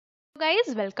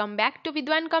Guys, welcome back to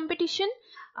Vidwan competition.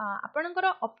 आपणकर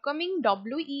upcoming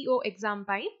WEO exam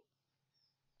पाई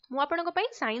मु आपणक पाई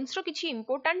science रो किछि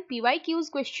important PYQs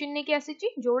question ने के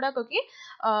आसीची जोडा को कि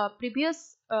प्रीवियस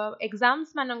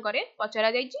एग्जाम्स मानकरे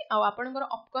पचरा जाईची आ आपणकर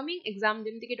अपकमिंग एग्जाम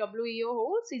जेमति कि WEO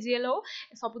हो CGL हो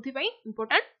सबुथि पाई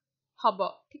इंपोर्टेंट हबो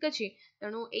ठीक अछि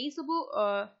तणु एई सबु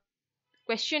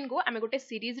क्वेश्चन को आमे गोटे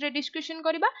सीरीज रे डिस्कशन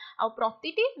करबा आ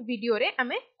प्रतिटी वीडियो रे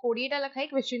आमे 20 टा लखाई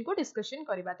क्वेश्चन को डिस्कशन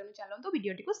करबा तनु चलंतु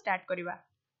वीडियो टी को स्टार्ट करबा।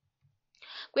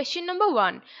 क्वेश्चन नंबर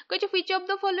 1 कहि which of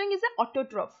the following is a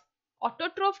autotroph.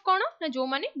 Autotroph कोन ना जो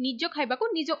माने निज खाइबा को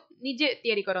निजे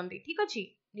तयारी करंती ठीक अछि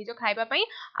निज खाइबा पई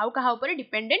आउ कहा ऊपर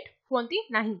डिपेंडेंट होंती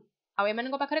नाही आ एमन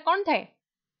को पाखरे कोन थाए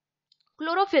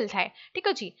क्लोरोफिल थाए ठीक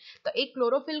अछि तो ए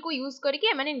क्लोरोफिल को यूज करके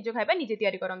एमाने निज खाइबा निजे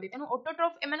तयारी करंती तनु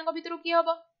ऑटोट्रोफ एमन को भितरु की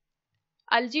हबो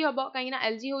एल्जी हबो काई ना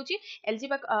एल्जी होची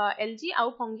एल्जी आउ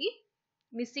फंगी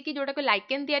मिसी की जोटा को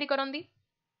लाइकेन तयारी करंदी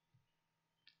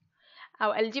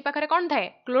आउ एल्जी पाखरे कोन थाए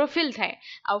क्लोरोफिल थाए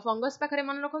आउ फंगस पाखरे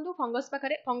मन रखंतु फंगस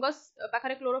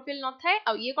पाखरे क्लोरोफिल न थाए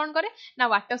आउ ये कोन करे ना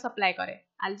वाटर सप्लाई करे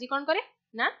एल्जी कोन करे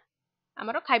ना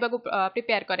हमरो खाइबा को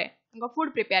प्रिपेयर करे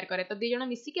फूड प्रिपेयर करे तो दी जण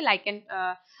मिसी की लाइकेन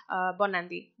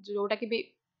बनांदी जोटा की भी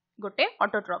गोटे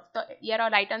ऑटोट्रोफ तो यार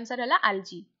राइट आंसर हला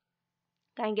एल्जी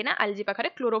कहीं ना एल्जी पाखरे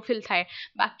क्लोरोफिल थाए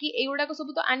बाकी एगुडा को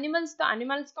सब तो एनिमल्स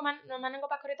को मानक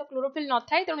पाखरे तो क्लोरोफिल न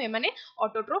थाए तेणु एमाने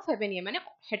ऑटोट्रोफ हेबेनी एमाने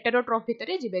हेटेरोट्रोफ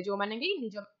भितरे जिवे जो माने कि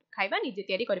निज खाइबा निजे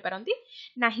तयारी करि पारंती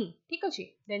नाही ठीक अछि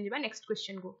देन जिबा नेक्स्ट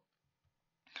क्वेश्चन को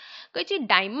कहि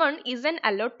diamond is an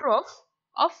एलोट्रोफ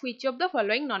of which of the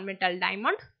following non metal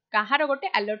diamond कहार गोटे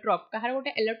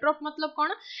एलोट्रोफ मतलब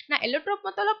कोन ना एलोट्रोफ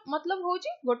मतलब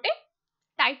होची गोटे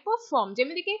टाइप ऑफ फॉर्म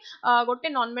जेमिति कि गोटे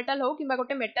नॉन मेटल हो किबा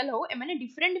गोटे मेटल हो एमाने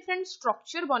डिफरेंट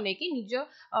स्ट्रक्चर बने कि निज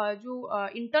जो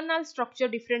इंटरनल स्ट्रक्चर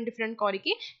डिफरेंट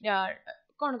करिकि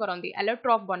कोन करंदी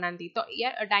एलोट्रोफ बनांदी तो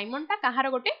या डायमंड ता कहार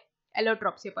गोटे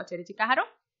एलोट्रोफ से पचरिछि कहार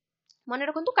मने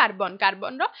रखंतु कार्बन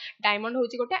रो डायमंड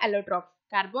होची गोटे एलोट्रोफ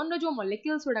कार्बन रो जो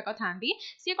मॉलिक्यूल्स गुडा थांदी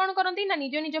से कोन करंदी ना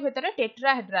निज भीतर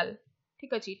टेट्राहेड्रल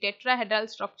ठीक अछि टेट्राहेड्रल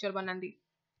स्ट्रक्चर बनांदी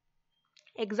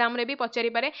एग्जाम रे भी पचरि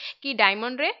पारे कि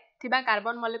डायमंड रे थिबा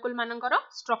कार्बन मॉलिक्यूल मानकर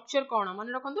स्ट्रक्चर कोन मन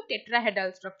रखंतु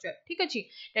टेट्राहेड्रल स्ट्रक्चर ठीक अछि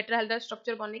टेट्राहेड्रल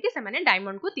स्ट्रक्चर बने कि से माने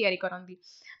डायमंड को तयारी करंदी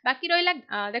बाकी रहिला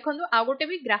देखंतु आ गोटे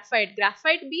भी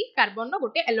ग्राफाइट भी कार्बन रो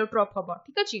गोटे एलोट्रोफ हबो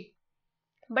ठीक अछि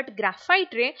बट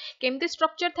ग्राफाइट रे केमती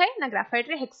स्ट्रक्चर थाए ना ग्राफाइट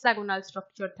रे हेक्सागोनल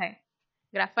स्ट्रक्चर थाए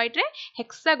ग्राफाइट रे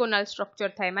हेक्सागोनल स्ट्रक्चर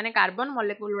थाए माने कार्बन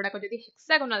मॉलिक्यूल गुडा को जदी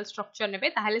हेक्सागोनल स्ट्रक्चर नेबे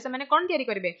ताहाले से माने कोन तयारी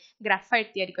करिवे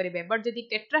ग्राफाइट तयारी करिवे बट जदी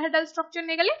टेट्राहेड्रल स्ट्रक्चर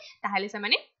ने गले ताहाले से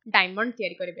माने डायमंड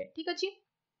तयारी करिवे ठीक अछि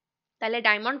ताले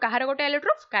डायमंड कहार गोटे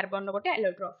एलोट्रोफ कार्बन रो गोटे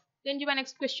एलोट्रोफ देन जिबा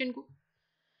नेक्स्ट क्वेश्चन को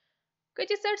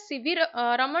कहि sir CV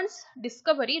रमन्स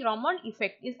discovery Raman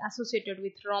effect is associated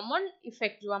with Raman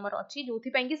effect जो हमर अछि जोथि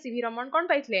पई कि सीवी रमन कोन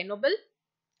पाइथले नोबेल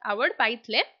अवार्ड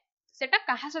पाइथले सेटा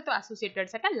कहा सहित एसोसिएटेड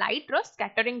सेटा लाइट रो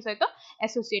स्कैटरिंग सहित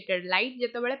एसोसिएटेड लाइट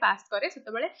जेते बेले पास करे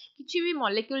सेते बेले किछि भी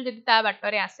मॉलिक्यूल जदी ता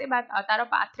बाटरे आसे बा तारो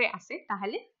पाथ रे आसे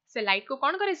ताहाले से लाइट को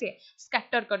कोन करे से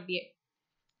स्कैटर कर दिए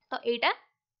तो एटा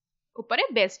ऊपर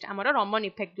बेस्ट हमर रमन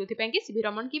इफेक्ट जोथि पई कि सीवी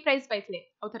रमन की प्राइज पाइथले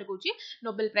औथर कहूची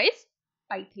नोबेल प्राइज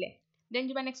पाइथले देन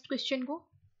जिबा नेक्स्ट क्वेश्चन को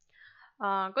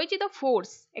कहिछि the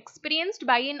force experienced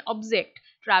bye an object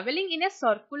travelling in a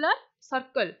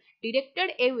circle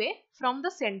directed away from the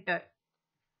center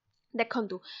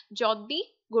देखंतु जदी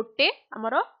गोटे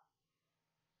हमर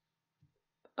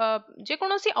जे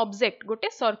कोनोसी ऑब्जेक्ट गोटे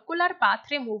सर्कुलर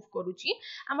पाथ रे मूव करूची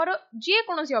हमर जे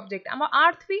कोनोसी ऑब्जेक्ट हम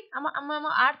अर्थ भी हम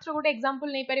अर्थ रो गोटे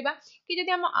एग्जांपल नै परिबा कि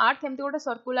जदी हम अर्थ हमते गोटे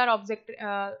सर्कुलर ऑब्जेक्ट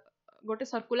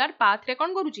गोटे सर्कुलर पाथ रे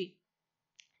कोन करूची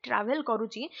ट्रैवल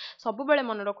करूची सब बेले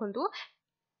मन रखंतु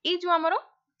ए जो हमर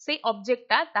से ऑब्जेक्ट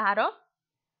ता तार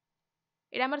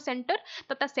एटा हमर सेंटर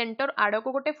तो ता सेंटर आड़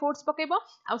को गोटे फोर्स पकेबो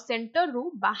आ सेंटर रु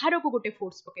बाहर को गोटे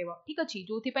फोर्स पकेबो ठीक अछि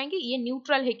जोथि पई कि ये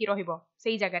न्यूट्रल हे कि रहिबो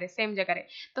सेही जगह रे सेम जगह रे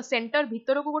तो सेंटर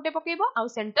भीतर को गोटे पकेबो आ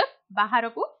सेंटर बाहर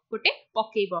को गोटे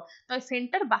पकेबो तो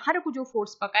सेंटर बाहर को जो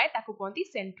फोर्स पकाए ताको कहंती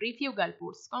सेंट्रीफ्यूगल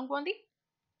फोर्स कोन कहंती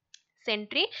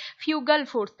सेंट्रीफ्यूगल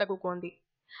फोर्स ताको कहंती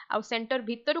आ सेंटर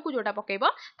भीतर को जोटा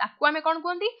पकेबो ताको हमें कोन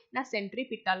कहंती ना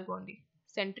सेंट्रीपिटल कहंती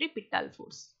सेंट्रीपिटल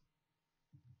फोर्स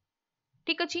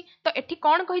ठीक अछि तो एठी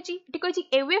कोन कहिछि एठी कहिछि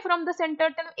अवे फ्रॉम द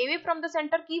सेंटर तनो अवे फ्रॉम द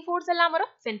सेंटर की फोर्स हला हमर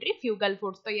सेंट्रीफ्यूगल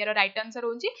फोर्स तो यार राइट आंसर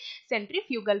होछि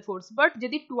सेंट्रीफ्यूगल फोर्स बट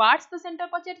जदी टुवर्ड्स द सेंटर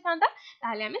पचरि थांदा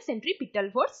ताले हमें सेंट्रीपिटल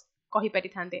फोर्स कहि पारि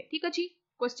थांदे ठीक अछि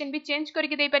क्वेश्चन भी चेंज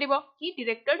करके दे परिबो कि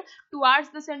डायरेक्टेड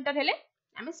टुवर्ड्स द सेंटर हेले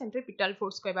हमें सेंट्रीपिटल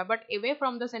फोर्स कहबा but away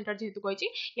from the centre जेहेतु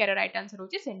कहिछि यार राइट आंसर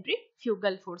होछि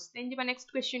सेंट्रीफ्यूगल फोर्स देन जिबा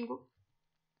नेक्स्ट क्वेश्चन को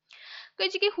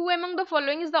कहिछि कि who among the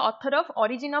following is the author of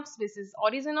origin of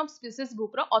species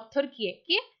book row author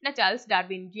किए ना चार्ल्स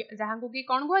डार्विन जहां को कि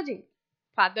कोन हुआ जे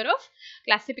फादर ऑफ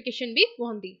क्लासिफिकेशन भी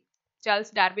कहंती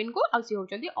चार्ल्स डार्विन को आ सी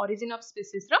होचंदी origin of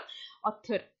species row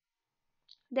author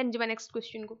then जिवा नेक्स्ट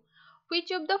क्वेश्चन को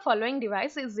Which of the following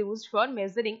device is used for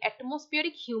measuring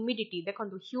atmospheric humidity देखो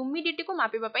ह्यूमिडिटी को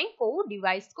मापिबा पई को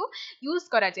डिवाइस को यूज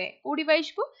करा जाए को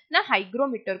डिवाइस को ना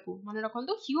हाइग्रोमीटर को मन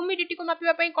रखंतु ह्यूमिडिटी को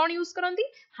मापिबा पई कोन यूज करंती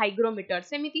हाइग्रोमीटर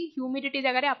सेमिति ह्यूमिडिटी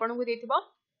जगह रे आपन को देथिबो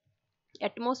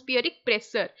एटमॉस्फेरिक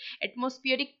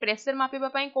प्रेशर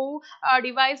मापिबा पई को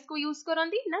डिवाइस को यूज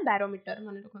करंती ना बैरोमीटर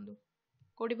मन रखंतु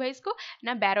को डिवाइस को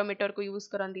ना बैरोमीटर को यूज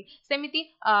करंती सेमिति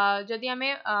जदि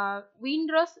हमें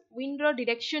विंड रो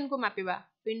डायरेक्शन को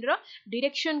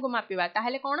मापिबा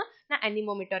ताहले कोन ना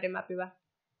एनीमोमीटर रे मापिबा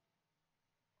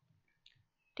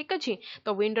ठीक अछि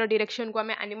तो विंड रो डायरेक्शन को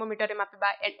हमें एनीमोमीटर रे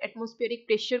मापिबा एटमॉस्फेरिक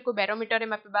प्रेशर को बैरोमीटर रे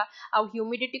मापिबा आ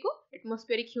ह्यूमिडिटी को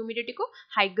एटमॉस्फेरिक ह्यूमिडिटी को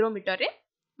हाइग्रोमीटर रे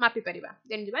मापि परिबा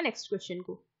देन जिबा नेक्स्ट क्वेश्चन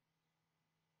को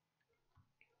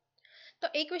तो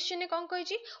एक क्वेश्चन ने कौन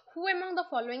कहिछि who among the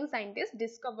following scientist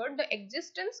discovered the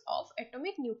existence of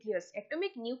atomic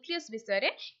nucleus विषय रे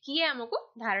किए हमको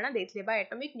धारणा देथिले बा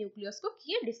एटॉमिक न्यूक्लियस को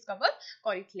किए डिस्कवर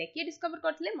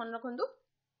करथिले मन रखंतु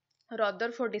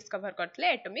रदरफोर्ड डिस्कवर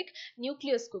करथिले एटॉमिक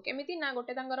न्यूक्लियस को केमिति ना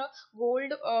गोटे तांगर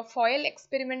गोल्ड फॉयल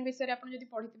एक्सपेरिमेंट विषय रे आपण जदि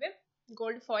पढिथिबे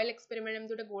गोल्ड फॉयल एक्सपेरिमेंट हम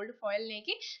जोटे गोल्ड फॉयल ने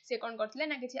कि से कोन करथिले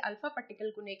ना किछि अल्फा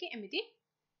पार्टिकल को ने कि एमिति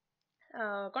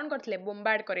कौन करथिले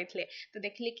बोम्बार्ड करथिले तो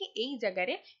देखिले कि एई जगह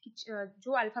रे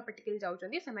जो अल्फा पार्टिकल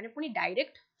जाउचंदी से माने पुनी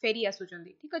डायरेक्ट फेरी आसुचंदी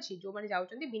ठीक अछि जो माने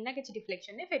जाउचंदी बिना किछि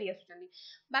डिफ्लेक्शन ने फेरी आसुचंदी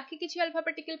बाकी किछि अल्फा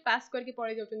पार्टिकल पास करके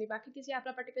पळे जाउचंदी बाकी किछि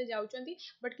अल्फा पार्टिकल जाउचंदी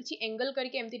बट किछि एंगल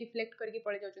करके एम्ति रिफ्लेक्ट करके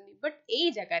पळे जाउचंदी बट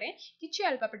एई जगह रे किछि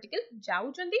अल्फा पार्टिकल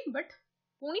जाउचंदी बट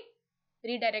पुनी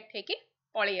रीडायरेक्ट हेके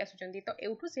पळे आसुचंदी तो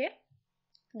एउठु से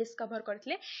डिस्कवर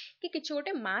करथिले कि किछि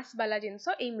गोटे मास वाला जिंस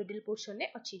ए मिडिल पोर्शन रे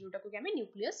अछि जोटा को कि हमें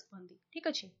न्यूक्लियस कहंदी ठीक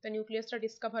अछि तो न्यूक्लियस रो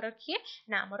डिस्कवर किए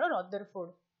ना हमरो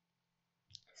रदरफोर्ड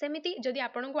सेमिति जदि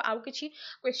आपन को आउ किछि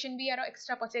क्वेश्चन भी यारो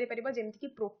एक्स्ट्रा पचारि परिबो जेमति कि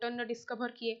प्रोटॉन रो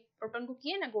डिस्कवर किए प्रोटॉन को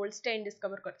किए ना गोल्डस्टाइन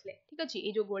डिस्कवर करथिले ठीक अछि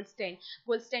ए जो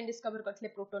गोल्डस्टाइन डिस्कवर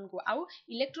करथिले प्रोटॉन को आउ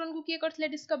इलेक्ट्रॉन को किए करथिले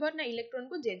डिस्कवर ना इलेक्ट्रॉन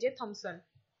को जे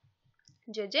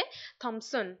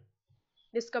थॉमसन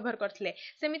डिस्कवर करथिले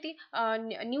सेमिति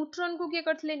न्यूट्रॉन को किए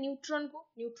करथिले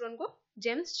न्यूट्रॉन को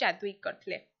जेम्स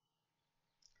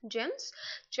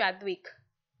चैडविक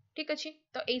ठीक अछि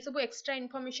तो एई सब एक्स्ट्रा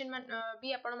इन्फॉर्मेशन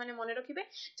भी आपण माने मने रखिबे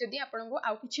जदि आपण को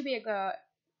आउ किछि भी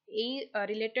एई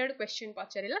रिलेटेड क्वेश्चन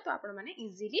पचारेला तो आपण माने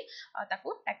इजीली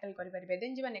ताको टैकल करि परिबे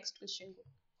देन जिबा नेक्स्ट क्वेश्चन को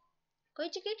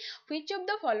कहिछि कि which of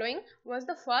the following was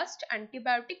the first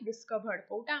antibiotic discovered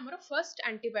Kota हमर फर्स्ट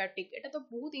एंटीबायोटिक एटा तो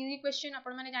बहुत इजी क्वेश्चन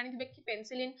आपण माने जानिथिबे कि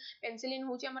पेनिसिलिन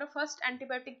होची हमर फर्स्ट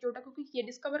एंटीबायोटिक जोटा को कि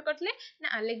डिस्कवर करथले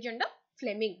ना अलेक्जेंडर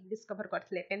फ्लेमिंग डिस्कवर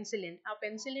करथले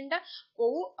पेनिसिलिन टा को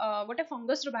गोटे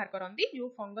फंगस रो बाहर करंती जो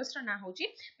फंगस रो ना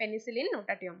होची पेनिसिलिन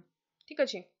नोटाटियम ठीक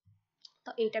अछि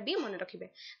तो एटा भी मन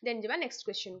रखिबे देन जिबा नेक्स्ट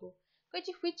क्वेश्चन को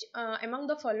कहिछि which among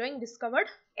the following discovered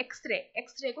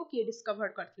x-ray को किए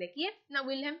डिस्कवर करथले किए ना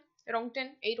विल्हेम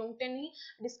रोंगटेन ही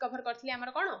डिस्कवर करथले हमर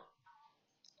कोन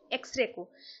एक्स-रे को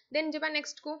देन जिबा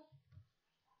नेक्स्ट को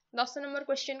 10 नंबर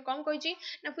क्वेश्चन कोन कहिछि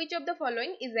ना which of the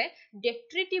following is a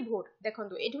डेट्रिटिवोर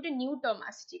देखंतु एठी गोटे न्यू टर्म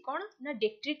आछि कोन ना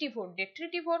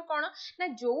डेट्रिटिवोर कोन ना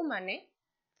जो माने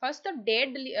फर्स्ट तो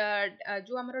डेड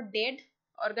जो हमर डेड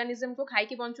ऑर्गेनिज्म को खाई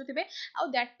के बंचुथिबे आ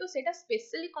दैट टू सेटा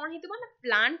स्पेशली कोन हेतिबो ना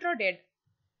प्लांट रो डेड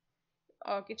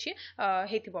किछि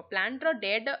हेतिबो प्लांट रो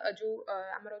डेड जो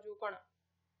हमर जो कोन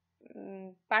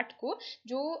पार्ट को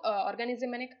जो ऑर्गेनिज्म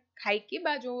माने खाई के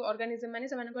बा जो ऑर्गेनिज्म माने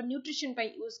से माने न्यूट्रिशन पई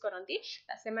यूज करंती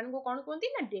ता से माने को कोन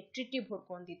कोंती ना डेट्रिटिवोर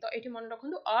कोंती तो एठी मन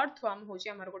रखंतु अर्थवर्म होची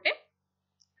हमर गोटे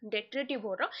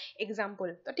डेट्रिटिवोर रो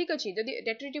एग्जांपल तो ठीक अछि जदी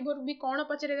डेट्रिटिवोर भी कोन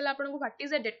पचरे देला आपन को व्हाट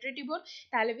इज अ डेट्रिटिवोर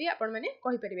ताले भी आपन माने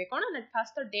कहि परिबे कोन ना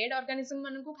फर्स्ट तो डेड ऑर्गेनिज्म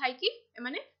माने को खाई की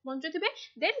माने बंचुथिबे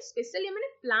देन स्पेशली माने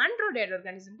प्लांट रो डेड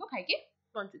ऑर्गेनिज्म को खाई के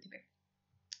बंचुथिबे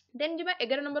देन जिबा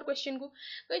 11 नंबर क्वेश्चन को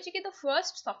कहिछि कि the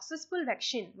first successful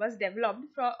vaccine was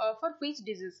developed for which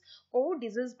disease को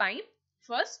disease by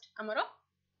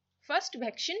first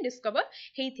vaccine discover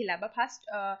हेइथिला बा फर्स्ट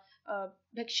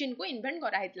वैक्सीन को इन्वेंट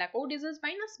करा हेतला को डिजीज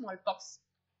बाय ना smallpox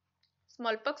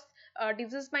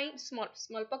disease bye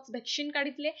smallpox vaccine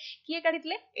काढितले किए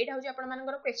काढितले एटा होजी आपण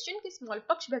मानकर क्वेश्चन कि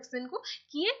स्मॉलपॉक्स वैक्सीन को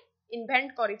किए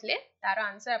इन्वेंट करितले तार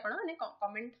आंसर आपण माने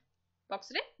कमेंट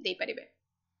बॉक्स रे दे परिबे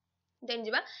देन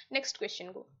जिबा नेक्स्ट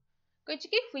क्वेश्चन को कहिछि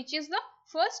कि which is the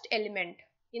first element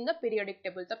in the periodic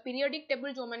table तो पीरियोडिक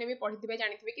टेबल जो माने भी पढिथिबे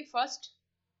जानिथिबे कि फर्स्ट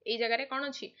ए जगह रे कोन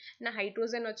अछि ना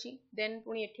हाइड्रोजन अछि देन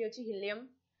पुनी एठी अछि हीलियम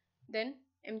देन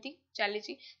एमती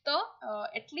चली तो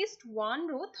एटलिस्ट 1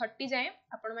 रू 30 जाए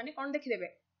आपण माने कोन देखिदेबे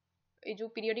ए जो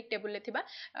पीरियोडिक टेबल थिबा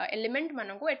एलिमेंट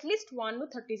मानन को एटलिस्ट 1 रू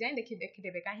 30 जाए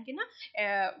देखिदेबे काहे कि ना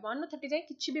 1 रू 30 जाए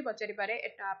किछि भी पचरी पारे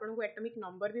आपण को एटॉमिक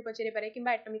नंबर भी पचरी पारे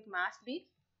किबा एटॉमिक मास भी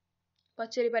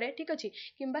पचरी पारे ठीक अछि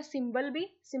किबा सिंबल भी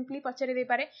सिंपली पचरी दे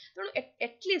पारे तो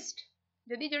एटलिस्ट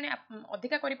जदि जने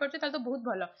अधिका करि परछे ताल तो बहुत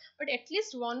भलो बट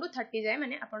एटलिस्ट 1 रू 30 जाए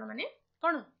माने आपण माने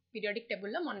कोन पीरियोडिक टेबल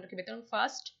ला मन रखिबे तो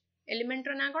फर्स्ट एलिमेंट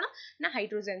रो ना कोन ना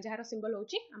हाइड्रोजन जहार सिंबल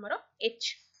होची हमरो H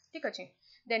ठीक अछि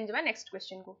देन जबा नेक्स्ट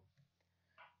क्वेश्चन को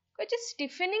which is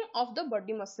stiffening of the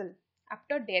body muscle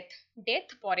after death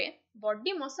परे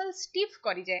body muscle stiff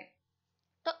करी जाए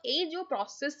तो ए जो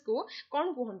प्रोसेस को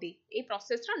कौन कहंती ए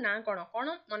प्रोसेस रो ना कोन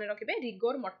मन रखिबे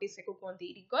रिगोर मोर्टिस को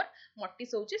कहंती रिगोर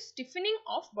मोर्टिस होची stiffening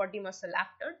of body muscle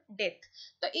after death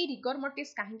तो ए रिगोर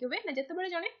मोर्टिस काहे के ना जते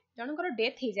बेले जनकर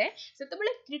डेथ ही जाए सेते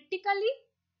बेले क्रिटिकली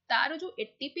तार जो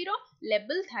एटीपी रो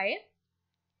लेवल थाए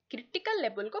क्रिटिकल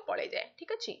लेवल को पळे जाए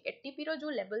ठीक अछि एटीपी रो जो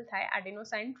लेवल थाए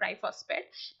एडेनोसाइन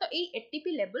ट्राइफॉस्फेट तो ए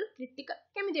एटीपी लेवल क्रिटिकल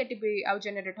केमिति एटीपी आउ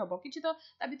जनरेट होबो किछि तो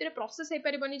ता भितरे प्रोसेस हे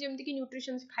परिबनी जेमति कि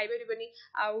न्यूट्रिशन खाइ परिबनी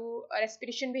आउ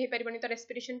रेस्पिरेशन भी हे परिबनी तो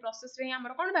रेस्पिरेशन प्रोसेस रे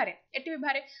हमर कोन बारे एटीपी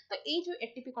बारे तो ए जो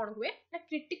एटीपी कोन हुए ना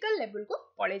क्रिटिकल लेवल को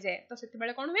पळे जाए तो सेते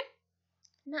बेले कोन हुए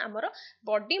ना हमर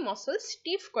बॉडी मसल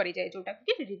स्टिफ करी जाए जोटा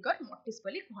कि रिगर मोर्टिस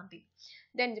बोली कहंती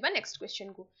देन जबा नेक्स्ट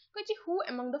क्वेश्चन को कछि who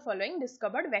among the following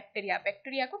discovered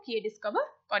bacteria को किए डिस्कवर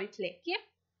करिथले किए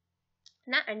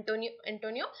ना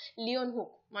एंटोनियो लियोन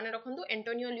हुक मन रखंतु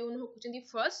Antonio Leone hook होचंदी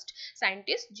first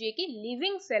scientist जे कि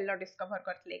लिविंग सेल लो डिस्कवर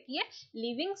करथले किए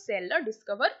लिविंग सेल लो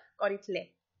डिस्कवर करिथले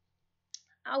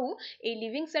आउ ए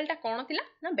लिविंग सेल ता कोन थिला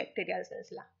ना बैक्टीरियल सेल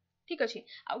थिला ठीक अछि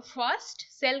आ फर्स्ट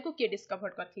सेल को किए डिस्कवर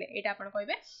करथले एटा आपण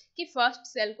कहबे कि फर्स्ट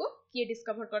सेल को किए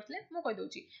डिस्कवर करथले मो कह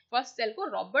दोची फर्स्ट सेल को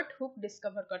रॉबर्ट हुक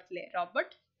डिस्कवर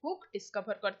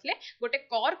करथले गोटे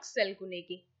कॉर्क सेल को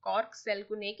नेकी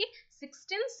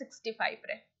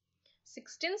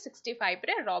 1665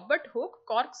 रे रॉबर्ट हुक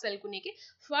कॉर्क सेल को नेकी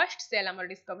फर्स्ट सेल हमर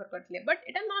discover करथले but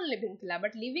Etah non living थिला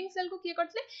बट लिविंग सेल को किए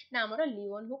करथले ना हमर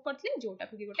लियोन हुक करथले जोटा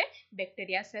कि गोटे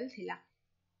बैक्टीरिया सेल थिला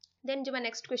देन जबा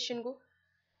नेक्स्ट क्वेश्चन को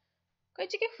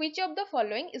कहिछि कि which of the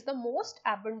following is the most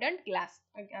abundant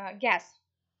gas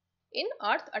in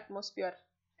earth atmosphere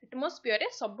रे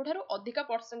सबुठारु अधिका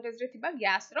परसेंटेज रे थिबा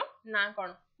गैस रो ना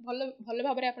कोन भलो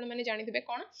भाबरे आपण माने जानि दिबे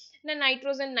कोन ना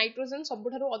नाइट्रोजन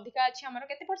सबुठारु अधिका अछि हमर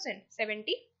केते परसेंट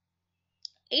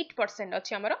 78%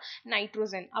 अछि हमर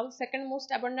नाइट्रोजन आ सेकंड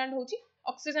मोस्ट abundant होची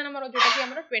ऑक्सीजन हमर जोटा कि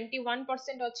हमर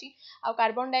 21% अछि आ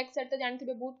कार्बन डाइऑक्साइड तो जानि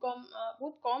थिबे बहुत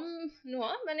कम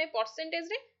नुवा माने परसेंटेज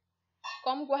रे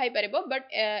कम को हाई परबो बट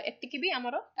एतिकी भी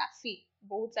हमरो काफी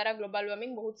बहुत सारा ग्लोबल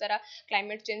वार्मिंग बहुत सारा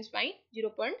क्लाइमेट चेंज पाई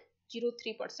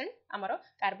 0.03% हमरो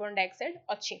कार्बन डाइऑक्साइड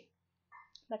अछि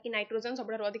बाकी नाइट्रोजन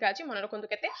सबरो अधिक अछि मन रखंतु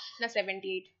केते ना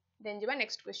 78 देन जेबा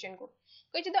नेक्स्ट क्वेश्चन को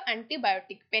कहि द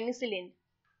एंटीबायोटिक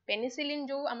पेनिसिलिन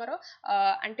जो हमरो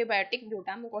एंटीबायोटिक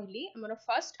जोटा हम कहली हमरो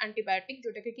फर्स्ट एंटीबायोटिक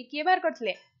जोटा कि किए बाहर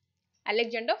करथले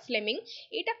अलेक्जेंडर फ्लेमिंग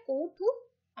एटा कोठू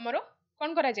हमरो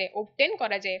कोन करा जाय ऑब्टेन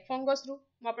करा जाय फंगस रु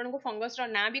म आपन को फंगस रो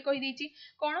ना भी कहि दैछि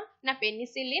कोन ना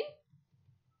पेनिसिलिन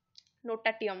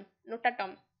नोटाटम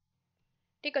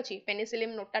ठीक अछि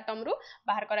पेनिसिलिन नोटाटम रु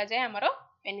बाहर करा जाय हमरो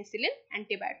पेनिसिलिन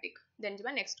एंटीबायोटिक देन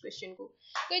जबा नेक्स्ट क्वेश्चन को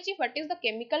कहिछि what is the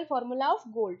chemical formula of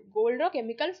gold row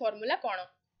chemical formula कोन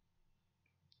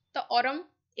तो ऑरम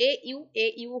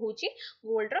AU होची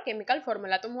गोल्ड रो केमिकल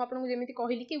फार्मूला तो मु आपन को जेमिति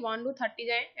कहिली कि 1 रू 30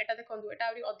 जाय एटा देखंतु एटा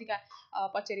आउरी अधिका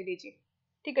पचरी दैछि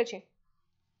ठीक अछि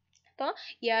तो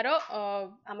यार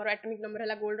हमर एटॉमिक नंबर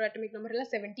हला गोल्ड रो एटॉमिक नंबर हला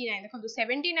 79 देखंतु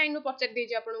 79 नु पचर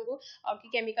देजे आपन को कि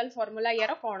केमिकल फार्मूला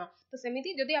यार कोन तो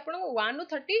सेमिति जदी आपन को 1 नु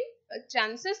 30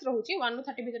 चांसेस रहउची 1 नु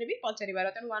 30 भीतर भी पचरिबार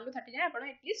त 1 नु 30 जाय आपन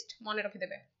एटलीस्ट मन रखि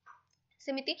देबे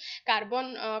सेमिति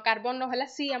कार्बन रो हला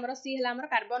सी हमर सी हला हमर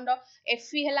कार्बन रो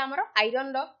Fe हला हमर आयरन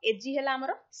रो Ag हला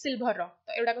हमर सिल्वर रो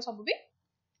तो एडा को सब भी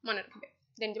मन रखिबे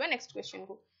देन जबा नेक्स्ट क्वेश्चन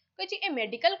को कहिछि a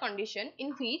medical condition in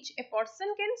which a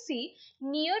person can see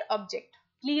near object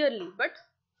clearly but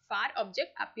far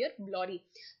object appear blurry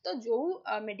तो जो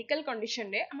मेडिकल कंडीशन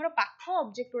रे हमर पाख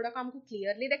ऑब्जेक्ट गुडा को हमको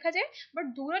क्लियरली देखा जाए बट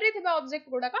दूर रे थिबा ऑब्जेक्ट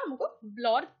गुडा को हमको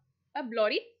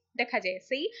ब्लरी देखा जाए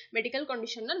सही मेडिकल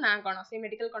कंडीशन ना कोन से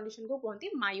मेडिकल कंडीशन को कहंती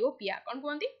मायोपिया कोन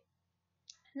कहंती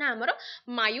ना हमर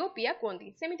मायोपिया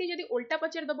कहंती सेमिति जदी उल्टा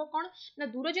पचर दबो कोन ना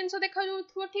दूर जिंस देखा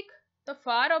जाउथो ठीक तो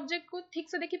फार ऑब्जेक्ट को ठीक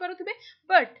से देखि पारुथिबे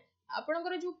बट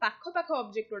आपनकर जो पाख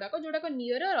ऑब्जेक्ट गुडा को जोडा को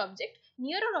नियरर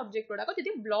ऑब्जेक्ट गुडा को जदी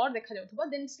ब्लर देखा जाउथबो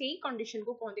देन सेही कंडीशन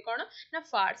को कहंती कोन ना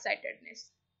फार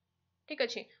साइटेडनेस ठीक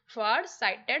अछि फार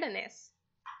साइटेडनेस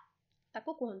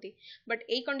ताको कहती बट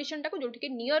एई कंडीशन टाको जोठी के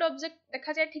नियर ऑब्जेक्ट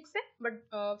देखा जाए ठीक से बट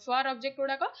फार ऑब्जेक्ट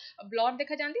गुडा को ब्लर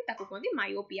देखा जाती ताको कहती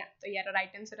मायोपिया तो यार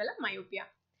राइट आंसर है मायोपिया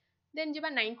देन जीवा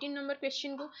 19 नंबर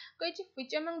क्वेश्चन को कहिछि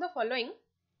which among the following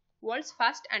world's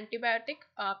first antibiotic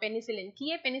penicillin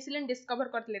किए पेनिसिलिन डिस्कवर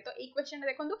करथिले तो एई क्वेश्चन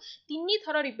देखंतु तीन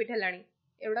थर रिपीट हेलानी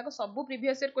एवडा को सब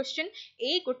प्रीवियस ईयर क्वेश्चन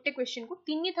एई गोटे क्वेश्चन को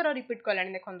तीन थर रिपीट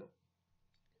करलानी देखंतु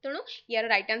तेणु यार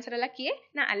राइट आंसर है किए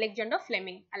ना अलेक्जेंडर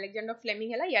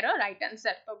फ्लेमिंग है यार राइट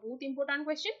आंसर तो बहुत इंपोर्टेंट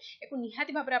क्वेश्चन एको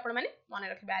निहाती भाबरे आपण माने मन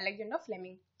रखिबा अलेक्जेंडर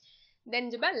फ्लेमिंग देन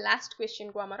जबा लास्ट क्वेश्चन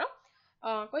को हमरो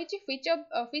कहिछि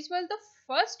which was the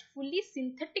first fully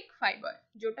synthetic fibre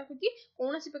जोटा को कि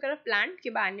कोनोसी प्रकार प्लांट के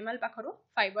बा एनिमल पाखरो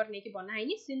फाइबर नेकी बना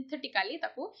हैनी सिंथेटिकली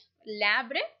ताको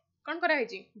लैब रे कौन करा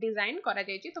डिजाइन करा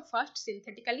तो first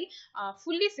synthetically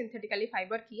fully synthetically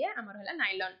fibre किए हमर हला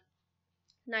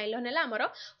नाइलॉन है आमर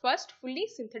फर्स्ट फुली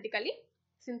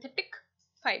सिंथेटिक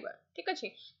फाइबर ठीक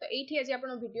अच्छे तो ये आज आप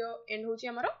वीडियो एंड होची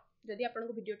आमर जदि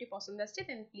आपको वीडियोटी पसंद आछे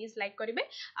देन प्लीज लाइक करेंगे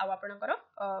आपणकर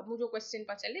मु जो क्वेश्चन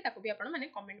पचारि ताको भी आपण माने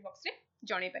कमेंट बॉक्स रे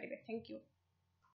जणाई पारिबे थैंक यू।